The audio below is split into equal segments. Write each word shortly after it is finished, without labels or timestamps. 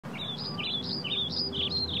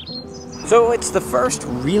So it's the first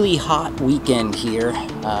really hot weekend here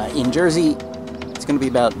in Jersey. It's going to be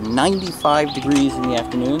about 95 degrees in the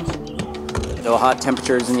afternoons. So hot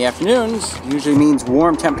temperatures in the afternoons usually means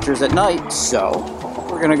warm temperatures at night. So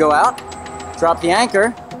we're going to go out, drop the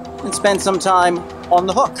anchor, and spend some time on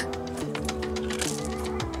the hook.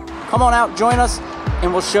 Come on out, join us,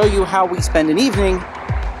 and we'll show you how we spend an evening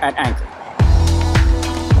at anchor.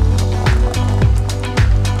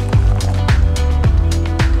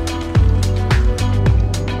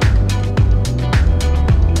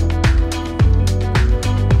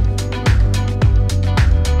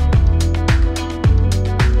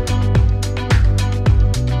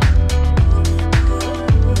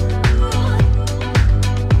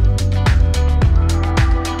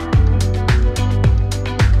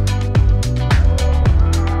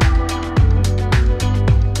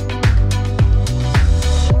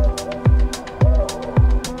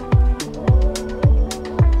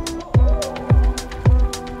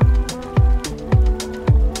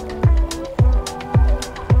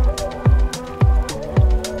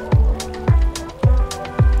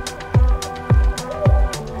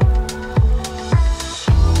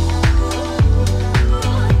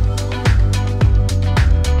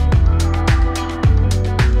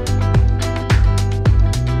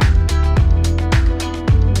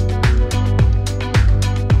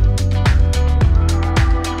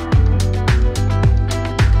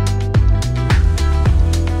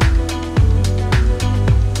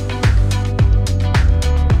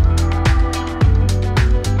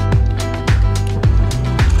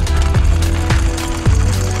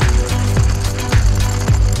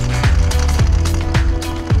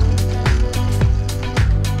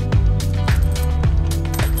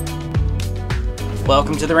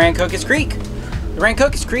 Welcome to the Rancocas Creek. The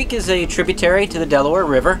Rancocas Creek is a tributary to the Delaware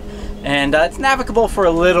River, and it's navigable for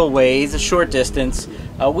a little ways, a short distance.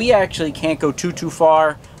 We actually can't go too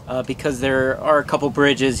far because there are a couple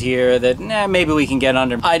bridges here that maybe we can get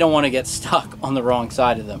under. I don't want to get stuck on the wrong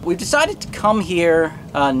side of them. We've decided to come here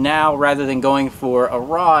now rather than going for a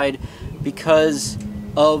ride because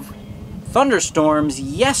of thunderstorms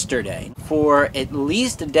yesterday. For at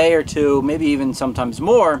least a day or two, maybe even sometimes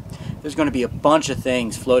more, there's going to be a bunch of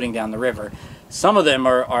things floating down the river. Some of them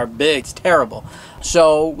are big, it's terrible.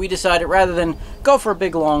 So we decided rather than go for a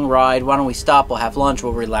big long ride, why don't we stop, we'll have lunch,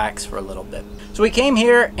 we'll relax for a little bit. So we came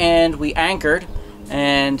here and we anchored,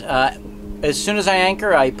 and as soon as I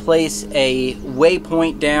anchor, I place a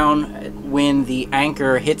waypoint down when the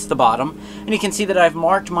anchor hits the bottom. And you can see that I've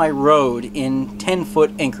marked my road in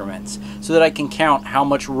 10-foot increments so that I can count how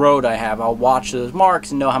much road I have. I'll watch those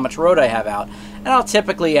marks and know how much road I have out. And I'll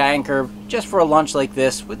typically anchor just for a lunch like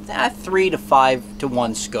this with 3 to 5 to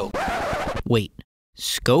 1 scope. Wait,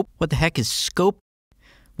 scope? What the heck is scope?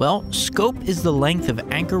 Well, scope is the length of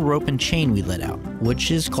anchor rope and chain we let out,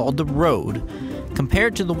 which is called the road,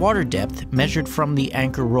 compared to the water depth measured from the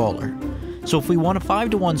anchor roller. So if we want a 5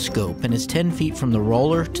 to 1 scope and it's 10 feet from the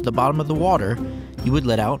roller to the bottom of the water, you would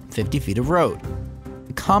let out 50 feet of road.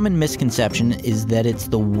 The common misconception is that it's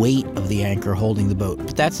the weight of the anchor holding the boat,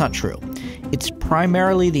 but that's not true. It's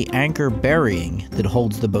primarily the anchor burying that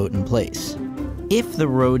holds the boat in place. If the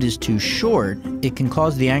road is too short, it can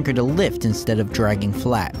cause the anchor to lift instead of dragging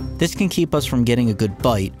flat. This can keep us from getting a good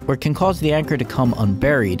bite, or it can cause the anchor to come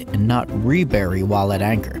unburied and not rebury while at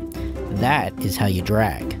anchor. That is how you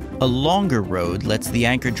drag. A longer road lets the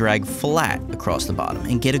anchor drag flat across the bottom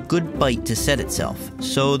and get a good bite to set itself,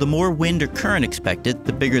 so the more wind or current expected,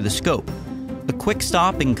 the bigger the scope. A quick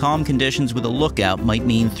stop in calm conditions with a lookout might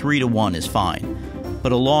mean 3 to 1 is fine,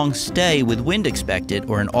 but a long stay with wind expected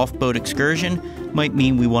or an off-boat excursion might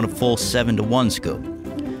mean we want a full 7 to 1 scope.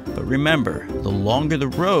 But remember, the longer the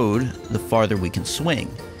road, the farther we can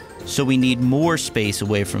swing, so we need more space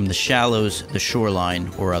away from the shallows, the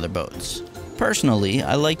shoreline, or other boats. Personally,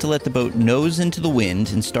 I like to let the boat nose into the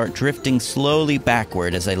wind and start drifting slowly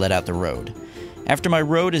backward as I let out the road. After my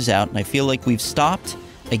road is out and I feel like we've stopped,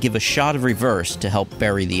 I give a shot of reverse to help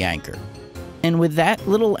bury the anchor. And with that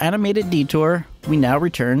little animated detour, we now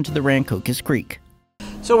return to the Rancocas Creek.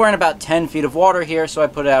 So we're in about 10 feet of water here, so I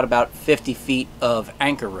put out about 50 feet of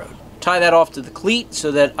anchor road. Tie that off to the cleat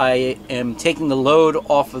so that I am taking the load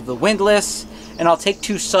off of the windlass, and I'll take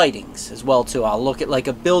 2 sightings as well too. I'll look at like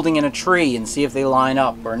a building and a tree and see if they line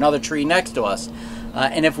up, or another tree next to us.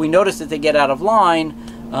 And if we notice that they get out of line,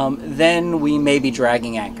 then we may be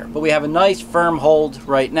dragging anchor. But we have a nice firm hold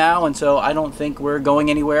right now, and so I don't think we're going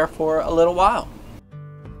anywhere for a little while.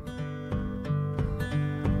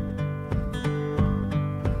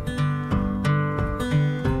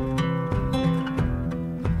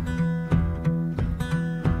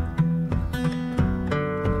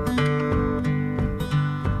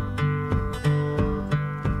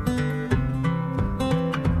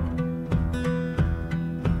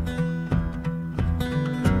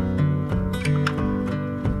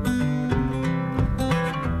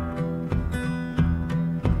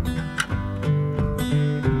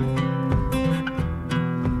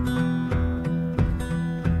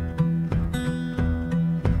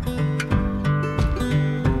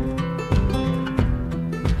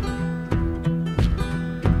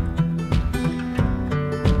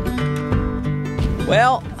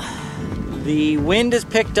 Well, the wind has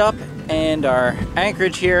picked up and our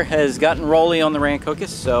anchorage here has gotten rolly on the Rancocas,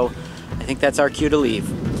 so I think that's our cue to leave.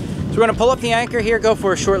 So we're gonna pull up the anchor here, go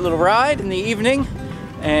for a short little ride in the evening,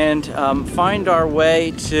 and find our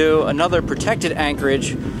way to another protected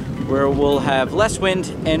anchorage where we'll have less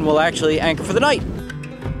wind and we'll actually anchor for the night.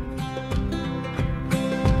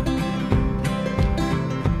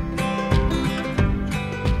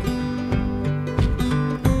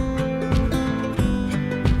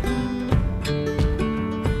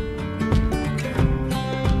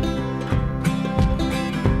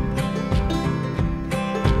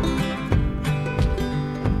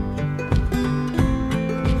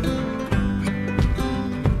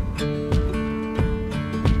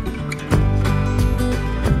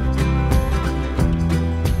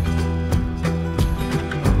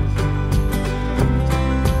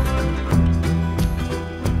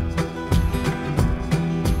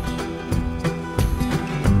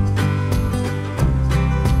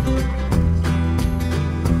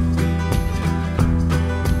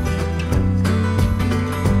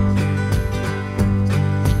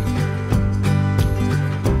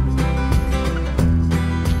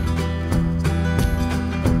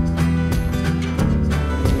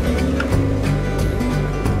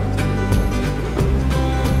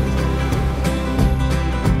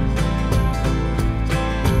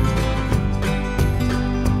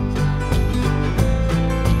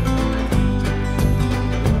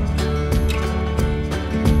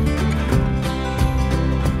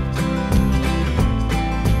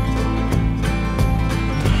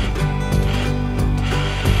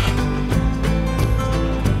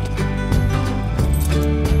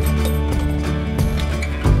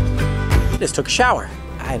 Just took a shower.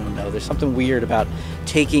 I don't know, there's something weird about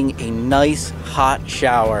taking a nice hot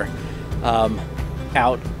shower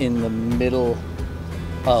out in the middle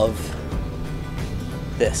of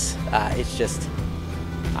this. It's just,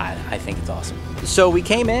 I think it's awesome. So we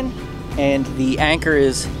came in and the anchor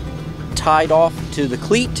is tied off to the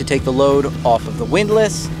cleat to take the load off of the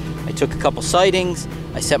windlass. I took a couple sightings,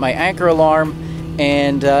 I set my anchor alarm,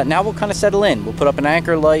 and now we'll kind of settle in. We'll put up an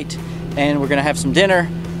anchor light and we're gonna have some dinner.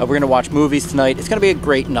 We're gonna watch movies tonight. It's gonna be a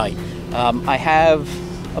great night. I have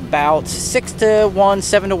about 6 to 1,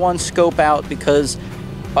 7 to 1 scope out because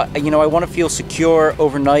you know, I want to feel secure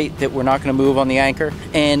overnight that we're not going to move on the anchor.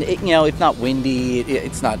 And you know, it's not windy.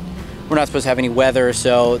 It's not. We're not supposed to have any weather,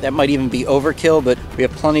 so that might even be overkill. But we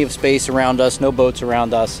have plenty of space around us, no boats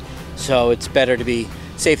around us, so it's better to be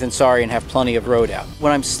safe than sorry and have plenty of road out.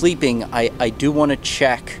 When I'm sleeping, I do want to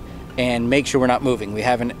check and make sure we're not moving. We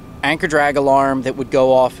have an anchor drag alarm that would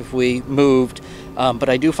go off if we moved, but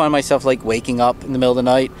I do find myself like waking up in the middle of the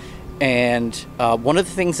night. And one of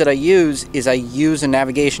the things that I use is I use a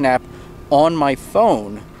navigation app on my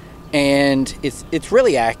phone, and it's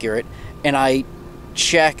really accurate. And I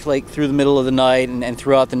check like through the middle of the night and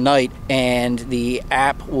throughout the night, and the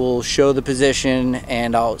app will show the position,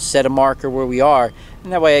 and I'll set a marker where we are,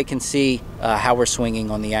 and that way I can see how we're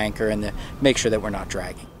swinging on the anchor and make sure that we're not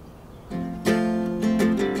dragging.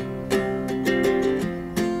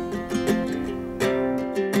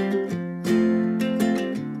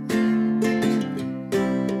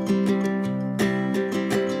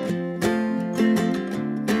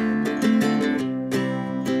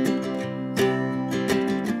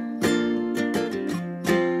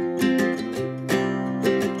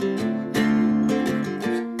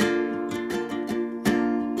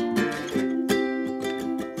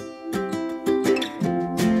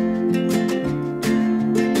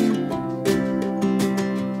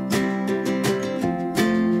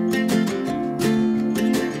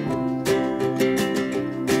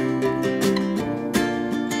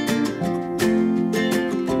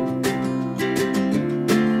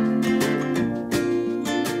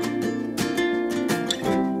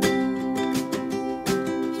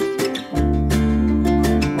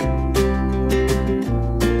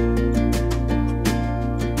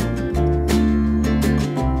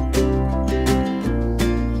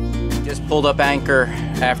 Pulled up anchor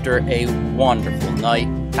after a wonderful night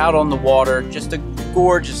out on the water. Just a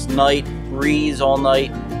gorgeous night, breeze all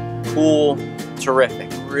night, cool, terrific,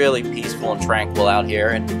 really peaceful and tranquil out here.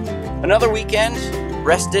 And another weekend,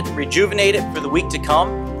 rested, rejuvenated for the week to come.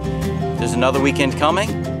 There's another weekend coming,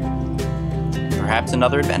 perhaps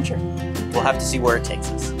another adventure. We'll have to see where it takes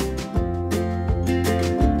us.